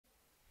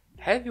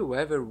Have you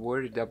ever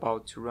worried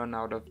about to run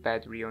out of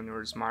battery on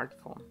your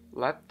smartphone,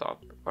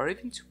 laptop, or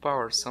even to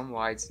power some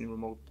lights in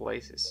remote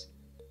places?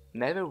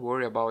 Never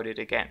worry about it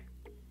again.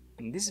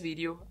 In this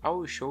video, I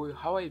will show you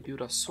how I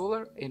built a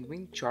solar and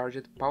wind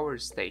charged power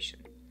station.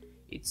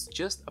 It's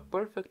just a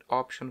perfect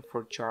option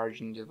for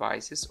charging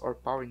devices or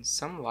powering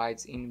some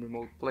lights in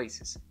remote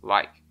places,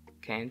 like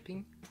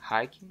camping,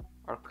 hiking,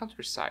 or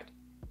countryside.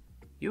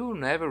 You will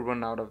never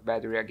run out of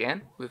battery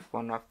again with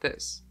one of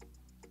these.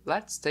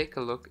 Let's take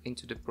a look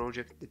into the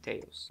project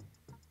details.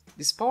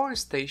 This power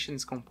station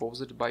is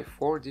composed by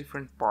 4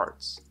 different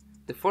parts.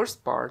 The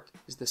first part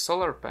is the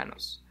solar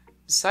panels.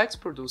 Besides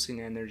producing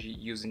energy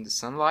using the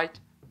sunlight,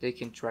 they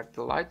can track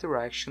the light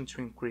direction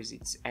to increase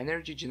its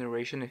energy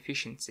generation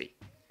efficiency.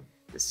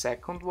 The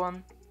second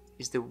one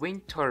is the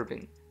wind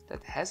turbine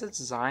that has a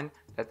design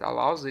that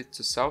allows it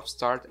to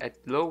self-start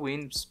at low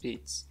wind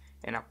speeds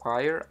and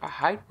acquire a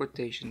high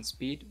rotation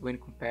speed when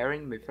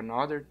comparing with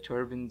another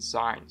turbine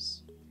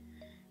designs.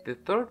 The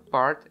third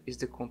part is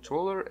the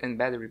controller and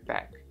battery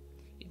pack.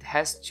 It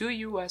has 2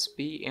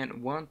 USB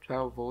and 1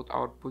 12-volt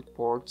output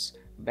ports,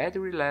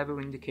 battery level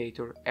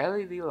indicator,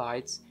 LED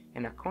lights,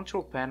 and a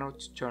control panel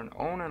to turn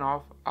on and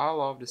off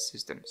all of the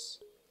systems.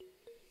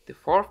 The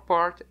fourth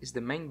part is the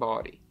main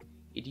body.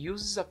 It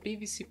uses a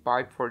PVC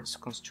pipe for its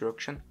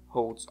construction,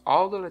 holds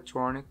all the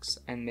electronics,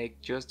 and makes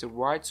just the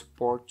right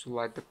support to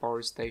let the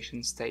power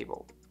station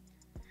stable.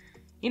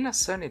 In a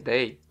sunny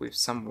day with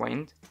some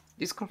wind,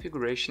 this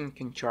configuration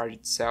can charge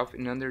itself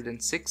in under than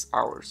 6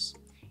 hours.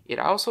 It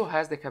also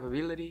has the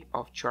capability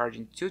of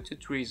charging 2 to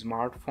 3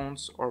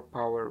 smartphones or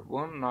power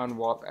one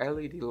 9-watt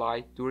LED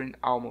light during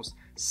almost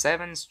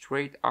 7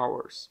 straight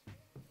hours.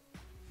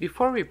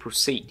 Before we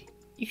proceed,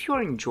 if you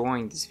are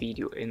enjoying this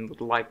video and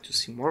would like to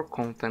see more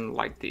content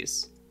like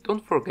this,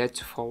 don't forget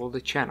to follow the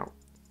channel.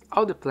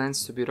 All the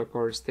plans to build a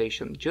power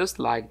station just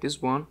like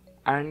this one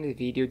are in the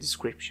video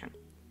description.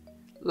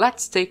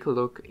 Let's take a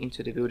look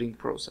into the building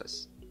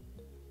process.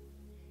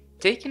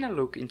 Taking a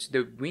look into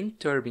the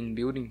wind turbine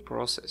building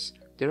process,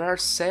 there are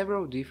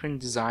several different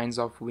designs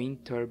of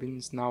wind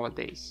turbines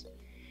nowadays.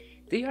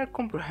 They are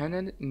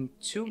comprehended in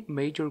 2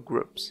 major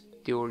groups,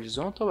 the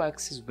horizontal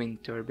axis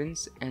wind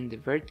turbines and the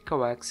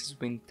vertical axis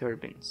wind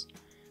turbines.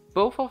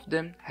 Both of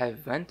them have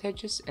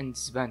advantages and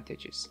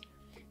disadvantages.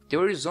 The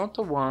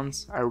horizontal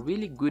ones are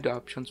really good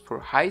options for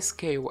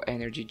high-scale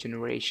energy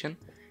generation,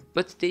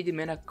 but they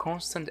demand a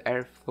constant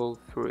airflow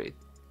through it,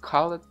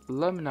 called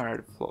laminar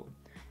airflow,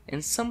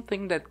 and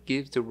something that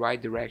gives the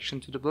right direction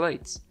to the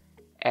blades,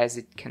 as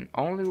it can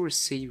only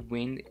receive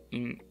wind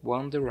in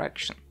one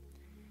direction.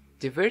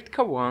 The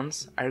vertical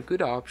ones are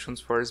good options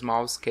for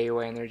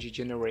small-scale energy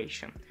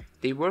generation.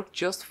 They work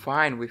just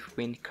fine with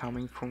wind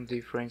coming from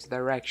different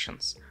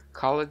directions,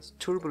 called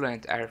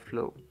turbulent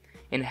airflow,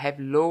 and have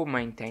low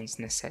maintenance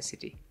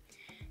necessity.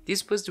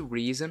 This was the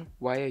reason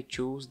why I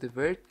chose the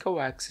vertical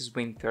axis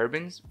wind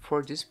turbines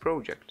for this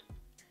project.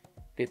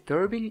 The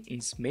turbine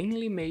is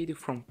mainly made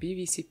from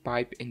PVC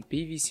pipe and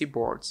PVC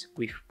boards,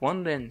 with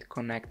one end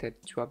connected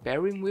to a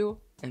bearing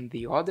wheel and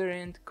the other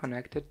end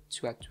connected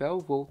to a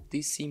 12-volt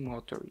DC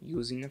motor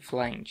using a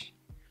flange.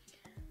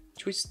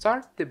 To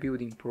start the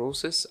building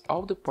process,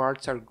 all the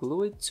parts are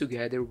glued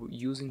together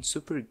using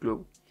super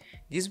glue.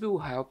 This will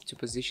help to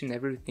position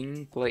everything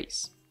in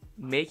place,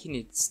 making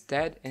it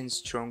steady and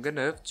strong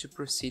enough to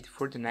proceed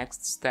for the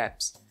next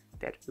steps,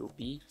 that will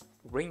be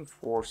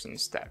reinforcing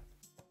step.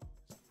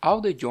 All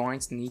the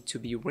joints need to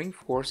be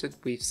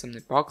reinforced with some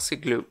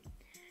epoxy glue.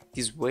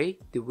 This way,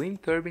 the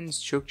wind turbine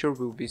structure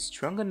will be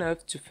strong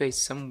enough to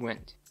face some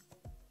wind.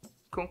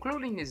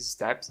 Concluding these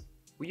steps,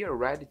 we are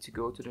ready to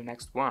go to the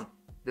next one,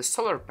 the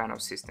solar panel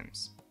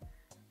systems.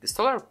 The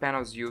solar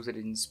panels used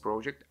in this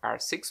project are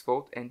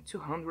 6V and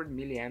 200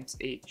 mA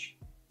each.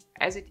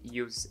 As it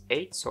uses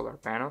 8 solar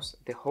panels,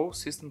 the whole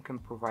system can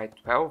provide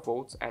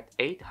 12V at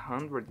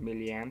 800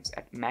 mA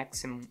at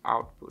maximum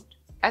output.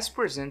 As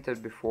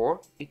presented before,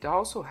 it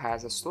also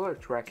has a solar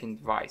tracking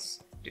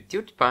device. The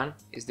tilt pan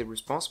is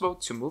responsible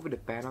to move the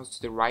panels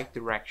to the right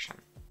direction.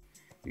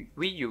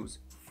 We use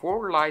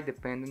 4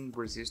 light-dependent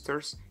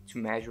resistors to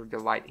measure the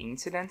light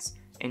incidence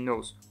and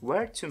knows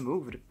where to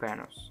move the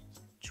panels.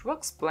 To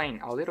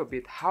explain a little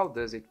bit how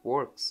does it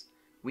works,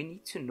 we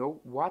need to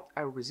know what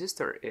a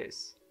resistor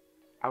is.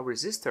 A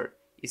resistor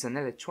is an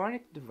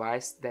electronic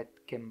device that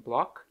can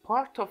block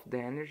part of the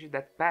energy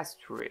that passes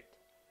through it.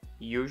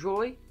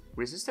 Usually,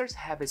 resistors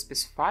have a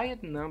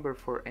specified number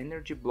for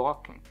energy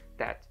blocking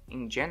that,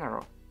 in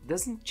general,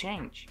 doesn't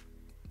change.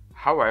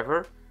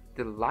 However,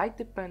 the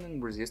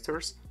light-dependent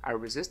resistors are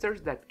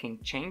resistors that can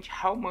change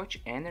how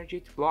much energy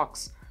it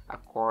blocks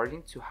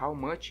according to how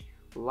much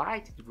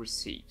light it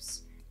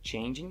receives,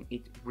 changing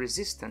its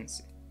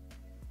resistance.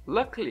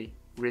 Luckily,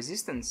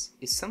 resistance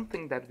is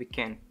something that we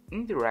can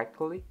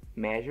indirectly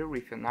measure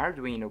with an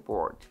Arduino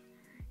board,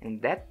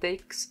 and that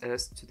takes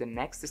us to the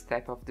next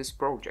step of this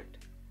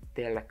project,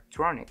 the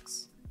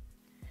electronics.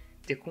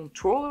 The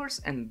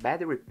controllers and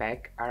battery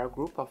pack are a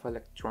group of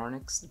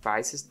electronics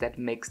devices that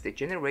makes the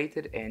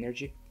generated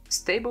energy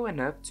stable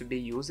enough to be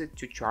used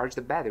to charge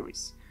the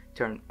batteries.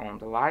 turn on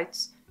the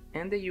lights,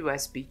 and the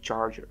USB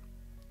charger.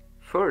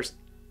 First,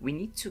 we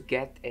need to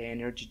get the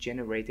energy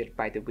generated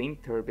by the wind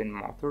turbine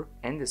motor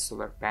and the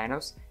solar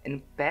panels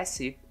and pass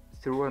it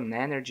through an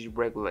energy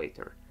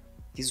regulator.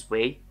 This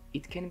way,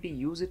 it can be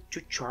used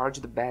to charge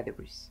the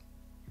batteries.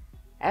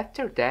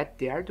 After that,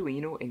 the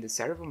Arduino and the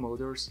servo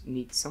motors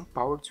need some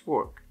power to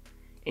work,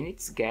 and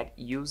it's get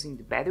using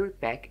the battery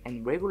pack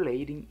and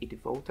regulating its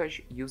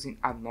voltage using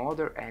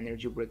another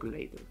energy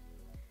regulator.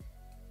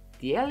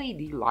 The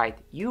LED light,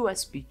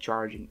 USB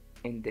charging,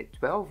 and the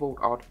 12-volt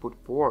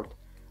output port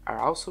are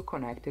also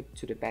connected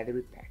to the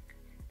battery pack.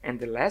 And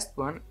the last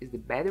one is the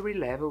battery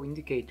level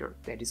indicator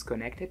that is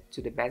connected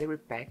to the battery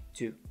pack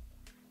too.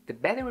 The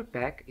battery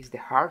pack is the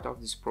heart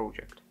of this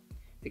project.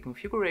 The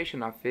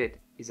configuration of it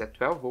is a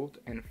 12 volt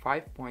and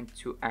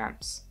 5.2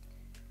 amps.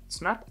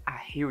 It's not a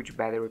huge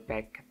battery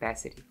pack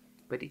capacity,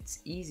 but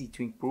it's easy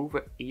to improve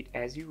it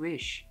as you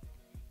wish.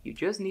 You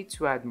just need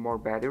to add more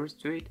batteries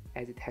to it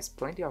as it has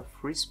plenty of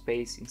free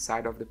space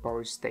inside of the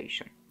power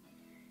station.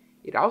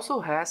 It also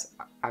has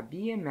a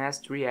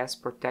BMS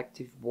 3S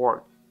protective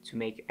board to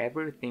make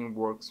everything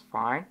works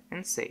fine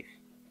and safe.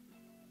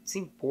 It's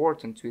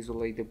important to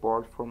isolate the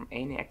board from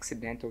any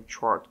accidental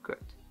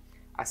shortcut.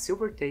 A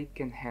silver tape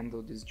can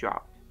handle this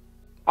job.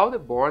 All the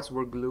boards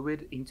were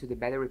glued into the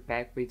battery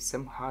pack with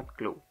some hot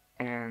glue,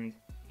 and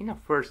in a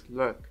first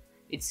look,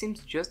 it seems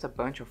just a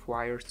bunch of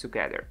wires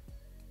together.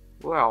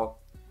 Well,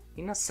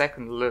 in a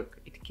second look,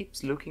 it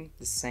keeps looking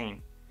the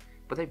same,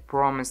 but I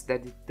promise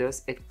that it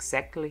does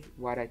exactly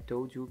what I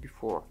told you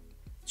before.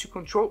 To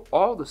control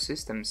all the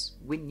systems,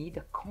 we need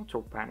a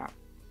control panel.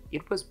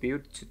 It was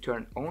built to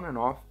turn on and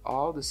off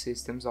all the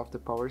systems of the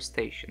power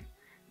station.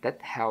 That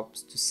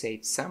helps to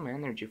save some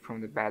energy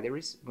from the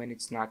batteries when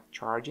it's not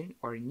charging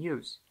or in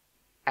use.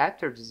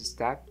 After this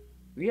step,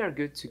 we are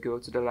good to go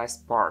to the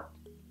last part,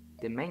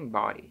 the main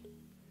body.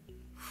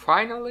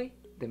 Finally,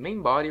 the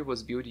main body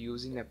was built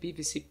using a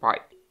PVC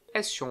pipe.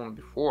 As shown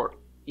before,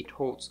 it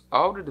holds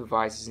all the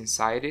devices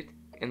inside it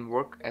and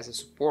works as a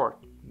support,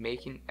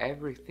 making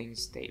everything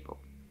stable.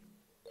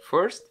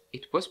 First,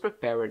 it was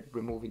prepared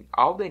removing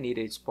all the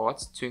needed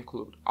spots to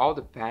include all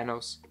the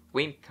panels,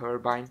 wind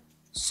turbine,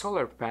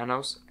 solar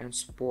panels and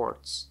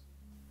supports.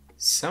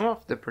 Some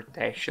of the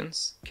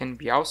protections can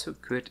be also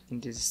cut in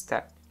this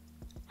step.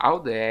 All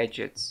the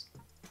edges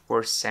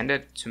were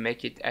sanded to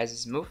make it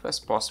as smooth as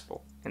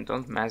possible and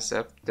don't mess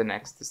up the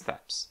next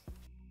steps.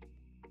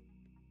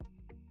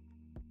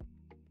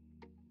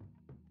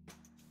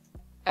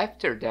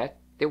 After that,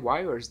 the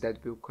wires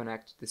that will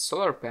connect the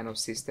solar panel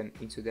system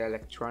into the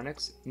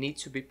electronics need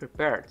to be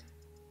prepared.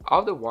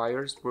 All the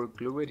wires were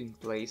glued in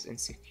place and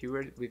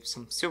secured with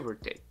some silver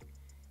tape.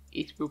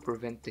 It will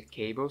prevent the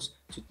cables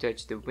to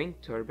touch the wind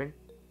turbine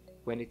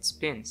when it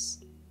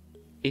spins.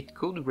 It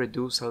could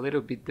reduce a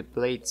little bit the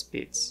blade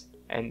speeds,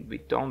 and we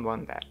don't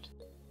want that.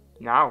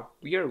 Now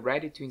we are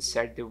ready to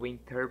insert the wind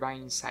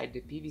turbine inside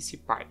the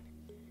PVC pipe.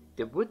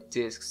 The wood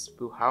discs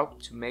will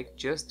help to make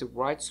just the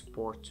right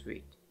support to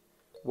it.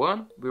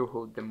 One will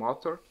hold the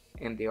motor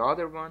and the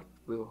other one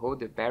will hold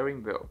the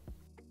bearing wheel.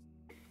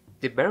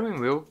 The bearing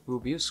wheel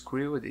will be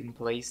screwed in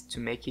place to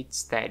make it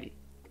steady.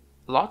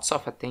 Lots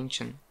of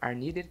attention are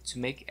needed to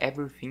make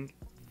everything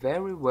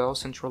very well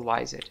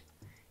centralized.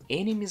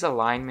 Any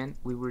misalignment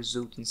will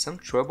result in some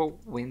trouble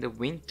when the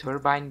wind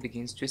turbine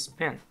begins to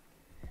spin.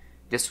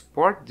 The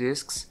support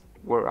discs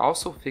were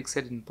also fixed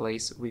in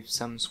place with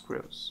some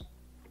screws.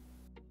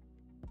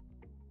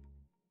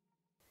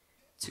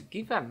 To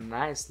give a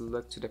nice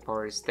look to the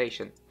power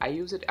station, I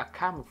used a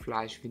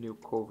camouflage vinyl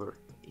cover.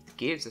 It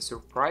gives a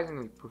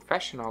surprisingly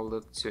professional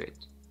look to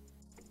it.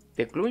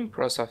 The gluing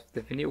process of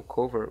the vinyl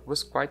cover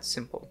was quite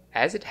simple.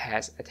 As it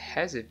has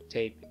adhesive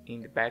tape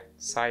in the back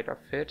side of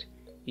it,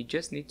 you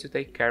just need to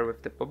take care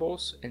with the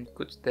bubbles and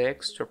cut the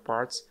extra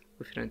parts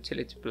with an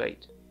utility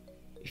blade.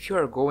 If you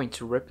are going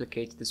to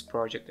replicate this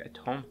project at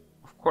home,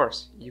 of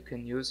course, you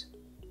can use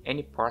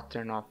any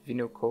pattern of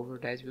vinyl cover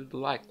that you would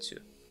like to.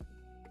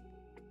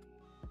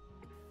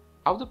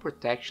 All the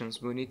protections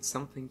will need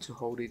something to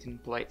hold it in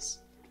place.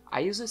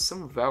 I used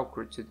some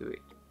Velcro to do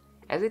it.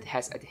 As it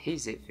has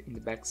adhesive in the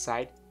back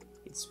side,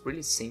 it's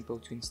really simple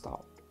to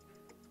install.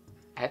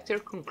 After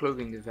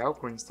concluding the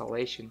Velcro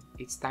installation,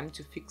 it's time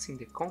to fixing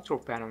the control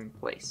panel in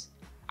place.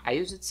 I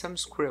used some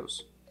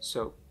screws,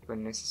 so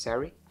when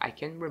necessary, I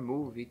can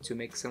remove it to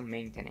make some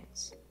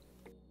maintenance.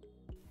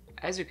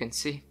 As you can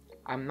see,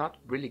 I'm not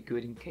really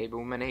good in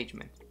cable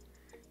management,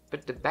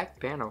 but the back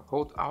panel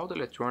holds all the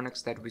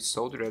electronics that we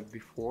soldered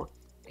before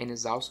and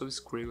is also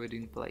screwed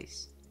in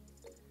place.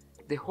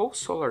 The whole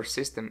solar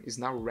system is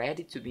now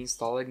ready to be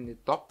installed in the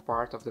top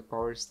part of the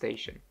power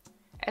station.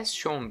 As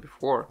shown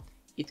before,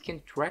 it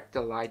can track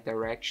the light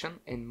direction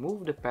and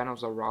move the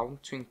panels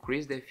around to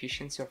increase the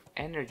efficiency of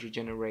energy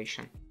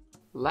generation.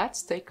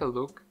 Let's take a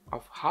look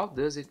of how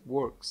does it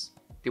works.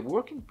 The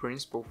working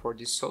principle for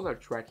this solar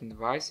tracking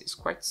device is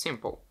quite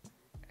simple.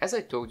 As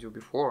I told you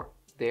before,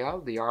 the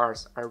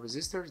LDRs are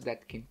resistors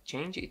that can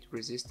change its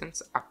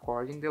resistance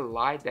according to the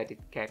light that it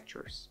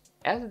captures.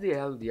 As the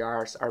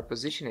LEDs are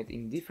positioned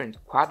in different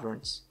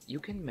quadrants,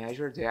 you can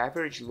measure the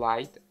average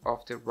light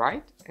of the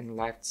right and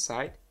left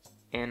side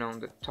and on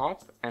the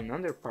top and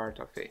under part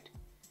of it.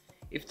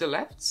 If the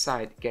left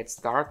side gets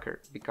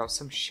darker because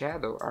some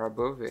shadow are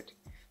above it,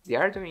 the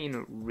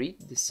Arduino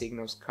reads the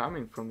signals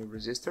coming from the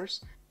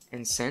resistors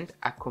and send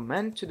a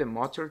command to the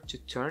motor to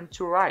turn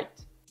to right.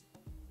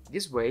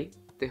 This way,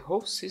 the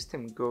whole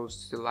system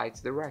goes to the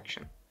light's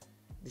direction.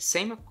 The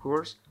same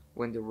occurs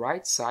when the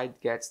right side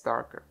gets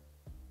darker.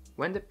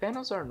 When the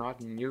panels are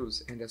not in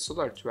use and the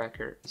solar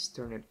tracker is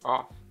turned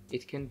off,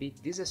 it can be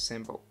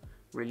disassembled,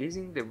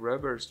 releasing the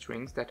rubber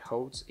strings that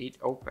holds it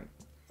open.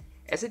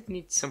 As it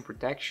needs some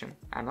protection,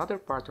 another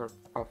part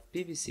of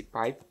PVC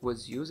pipe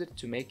was used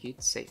to make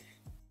it safe.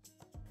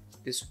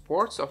 The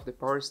supports of the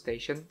power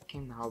station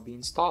can now be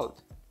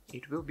installed.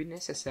 It will be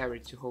necessary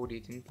to hold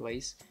it in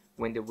place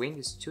when the wind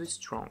is too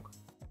strong.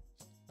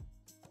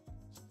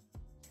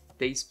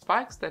 The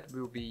spikes that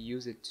will be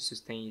used to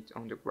sustain it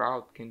on the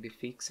ground can be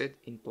fixed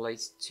in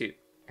place too.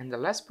 And the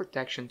last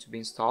protection to be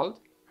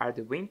installed are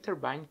the wind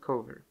turbine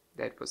cover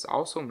that was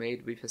also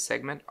made with a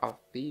segment of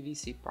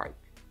PVC pipe.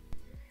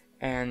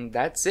 And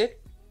that's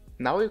it!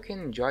 Now you can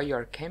enjoy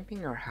your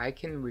camping or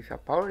hiking with a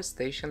power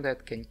station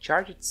that can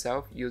charge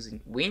itself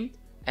using wind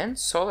and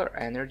solar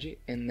energy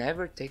and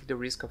never take the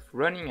risk of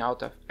running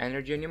out of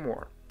energy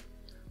anymore.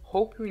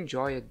 Hope you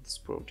enjoyed this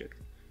project.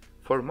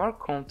 For more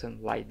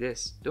content like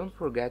this, don't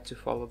forget to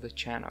follow the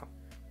channel.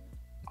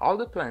 All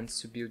the plans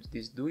to build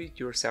this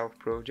do-it-yourself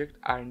project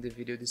are in the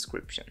video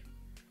description.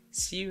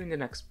 See you in the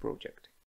next project.